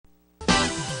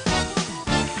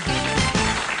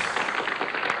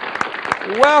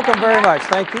Welcome very much.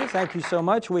 Thank you. Thank you so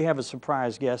much. We have a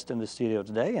surprise guest in the studio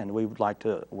today, and we would like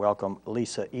to welcome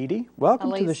Alyse Eady.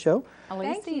 Welcome to the show.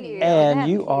 Alyse Eady. And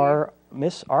you are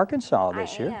Miss Arkansas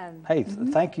this year. am. Hey,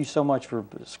 thank you so much for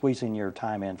squeezing your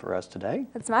time in for us today.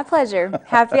 It's my pleasure.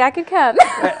 Happy I could come.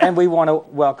 And we want to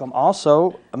welcome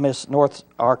also Miss North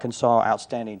Arkansas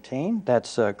Outstanding Teen.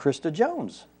 That's Krista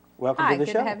Jones. Welcome Hi, to the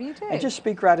good show. to have you too. And just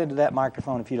speak right into that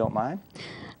microphone if you don't mind.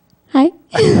 Hi.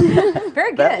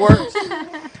 Very good. That works.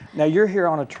 Now you're here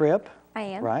on a trip. I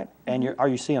am. Right? And are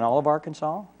you seeing all of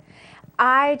Arkansas?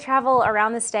 I travel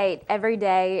around the state every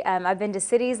day. I've been to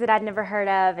cities that I'd never heard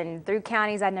of and through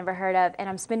counties I'd never heard of, and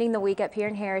I'm spending the week up here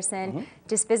in Harrison,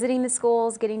 just visiting the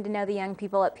schools, getting to know the young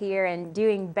people up here, and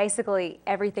doing basically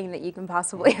everything that you can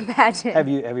possibly imagine. Have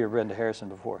you ever been to Harrison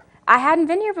before? I hadn't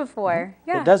been here before.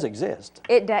 Yeah. It does exist.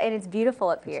 It does, and it's beautiful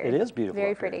up here. It is beautiful.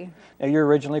 Very up here. pretty. Now you're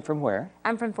originally from where?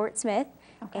 I'm from Fort Smith,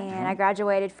 and I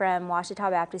graduated from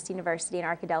Ouachita Baptist University in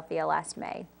Arkadelphia last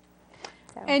May.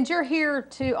 So. And you're here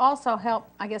to also help,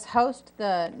 I guess, host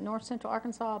the North Central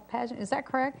Arkansas pageant. Is that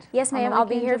correct? Yes, ma'am. I'll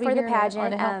be here for the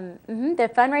pageant. The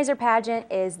fundraiser pageant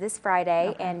is this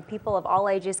Friday, and people of all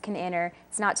ages can enter.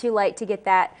 It's not too late to get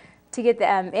that.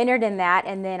 Entered in that,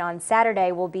 and then on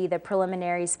Saturday will be the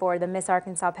preliminaries for the Miss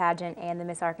Arkansas pageant and the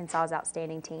Miss Arkansas's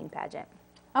Outstanding Teen pageant.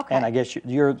 Okay. And I guess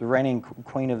you're the reigning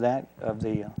queen of that, I'm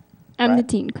the right?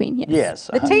 teen queen, yes. Yes.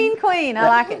 The teen queen, I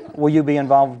like it. Will you be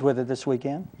involved with it this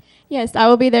weekend? Yes, I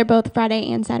will be there both Friday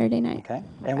and Saturday night. Okay.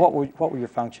 And what will your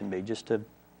function be? Just to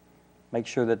make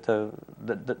sure that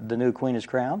the new queen is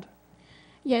crowned?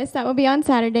 Yes, that will be on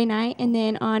Saturday night, and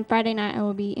then on Friday night I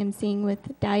will be emceeing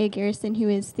with Dahlia Garrison, who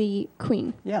is the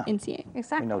queen, NCA.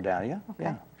 Exactly. We know Dahlia.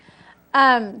 Okay.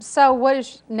 Yeah. So what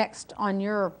is next on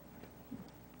your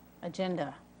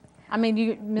agenda? I mean,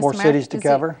 Miss More America, cities to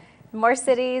cover? More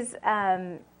cities.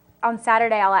 On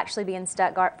Saturday, I'll actually be in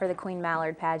Stuttgart for the Queen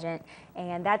Mallard pageant,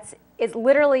 and it's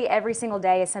literally every single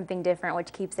day is something different,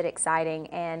 which keeps it exciting.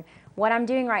 And what I'm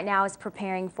doing right now is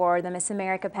preparing for the Miss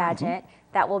America pageant.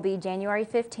 That will be January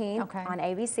 15th on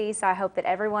ABC, so I hope that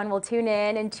everyone will tune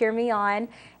in and cheer me on.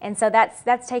 And so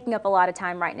that's taking up a lot of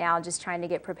time right now, just trying to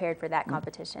get prepared for that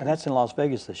competition. And that's in Las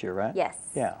Vegas this year, right? Yes.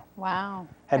 Yeah. Wow.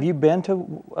 Have you been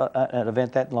to an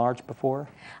event that large before?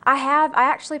 I have. I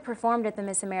actually performed at the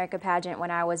Miss America pageant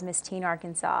when I was Miss Teen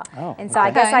Arkansas. Oh, and so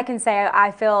I guess I can say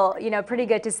I feel, pretty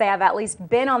good to say I've at least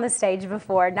been on the stage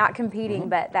before, not competing,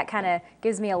 but that kind of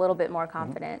gives me a little bit more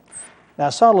confidence. Now, I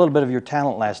saw a little bit of your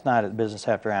talent last night at Business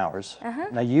After Hours.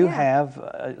 Now, you have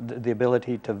the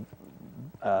ability to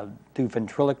do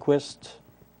ventriloquism.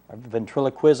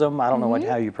 I don't know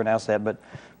how you pronounce that, but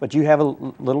you have a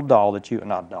little doll that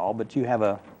not doll, but you have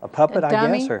a puppet, I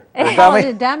guess, or a dummy?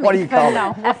 A dummy. What do you call it?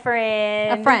 A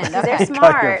friend. A friend. They're Okay.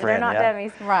 smart. Friend, They're not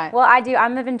dummies. Right. Well,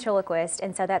 I'm a ventriloquist,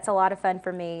 and so that's a lot of fun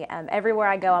for me. Everywhere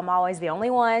I go, I'm always the only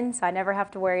one, so I never have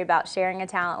to worry about sharing a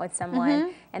talent with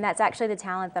someone. And that's actually the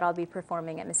talent that I'll be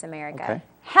performing at Miss America. Okay.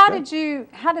 How did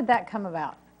that come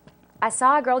about? I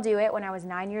saw a girl do it when I was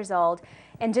 9 years old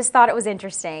and just thought it was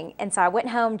interesting. And so I went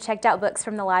home, checked out books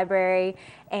from the library,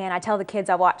 and I tell the kids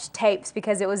I watched tapes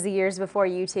because it was the years before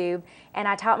YouTube, and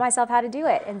I taught myself how to do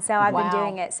it. And so I've been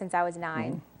doing it since I was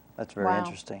 9. That's very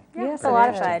interesting. Yeah, it's a lot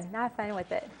of fun. I have fun with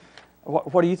it.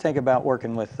 What do you think about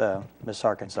working with Miss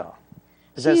Arkansas?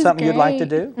 Is that She's something you'd like to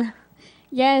great. do?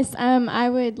 Yes, I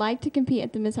would like to compete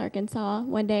at the Miss Arkansas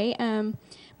one day,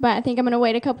 but I think I'm going to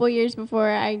wait a couple years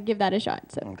before I give that a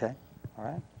shot. So. Okay. All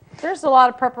right. There's a lot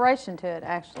of preparation to it,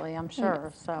 actually, I'm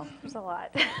sure. So There's a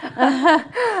lot.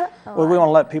 Well, we want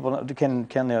to let people know, can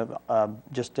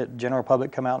just the general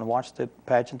public come out and watch the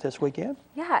pageant this weekend?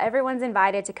 Yeah, everyone's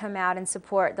invited to come out and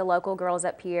support the local girls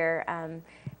up here.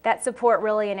 That support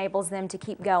really enables them to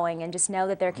keep going and just know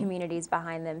that their community's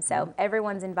behind them. So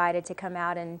everyone's invited to come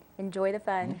out and enjoy the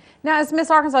fun. now, as Miss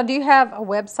Arkansas, do you have a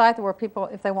website where people,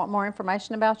 if they want more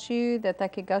information about you, that they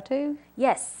could go to?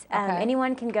 Yes,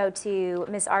 anyone can go to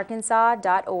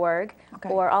missarkansas.org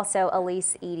or also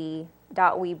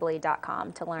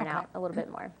AlyseEady.weebly.com to learn out a little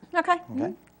bit more. Okay.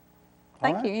 Okay.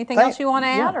 Thank you. Anything else you want to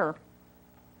add? Or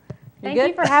Thank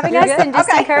you for having us, and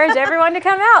just encourage everyone to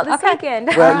come out this weekend.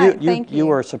 Well, you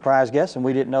were a surprise guest, and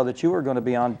we didn't know that you were going to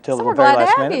be on till the very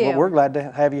last minute. But we're glad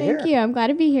to have you here. Thank you. I'm glad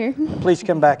to be here. Please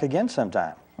come back again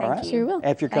sometime. All right. Sure will.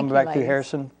 And if you're coming back through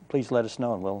Harrison, please let us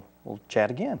know, and we'll chat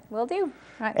again. Will do.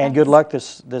 Right, And good luck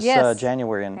this Yes.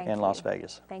 January in Thank Las you.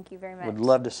 Vegas. Thank you very much. Would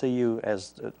love to see you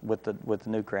as with the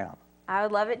new crown. I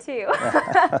would love it too.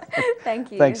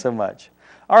 Thank you. Thanks so much.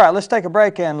 All right, let's take a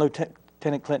break, and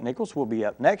Lieutenant Clint Nichols will be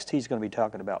up next. He's going to be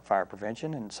talking about fire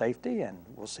prevention and safety, and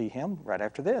we'll see him right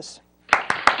after this.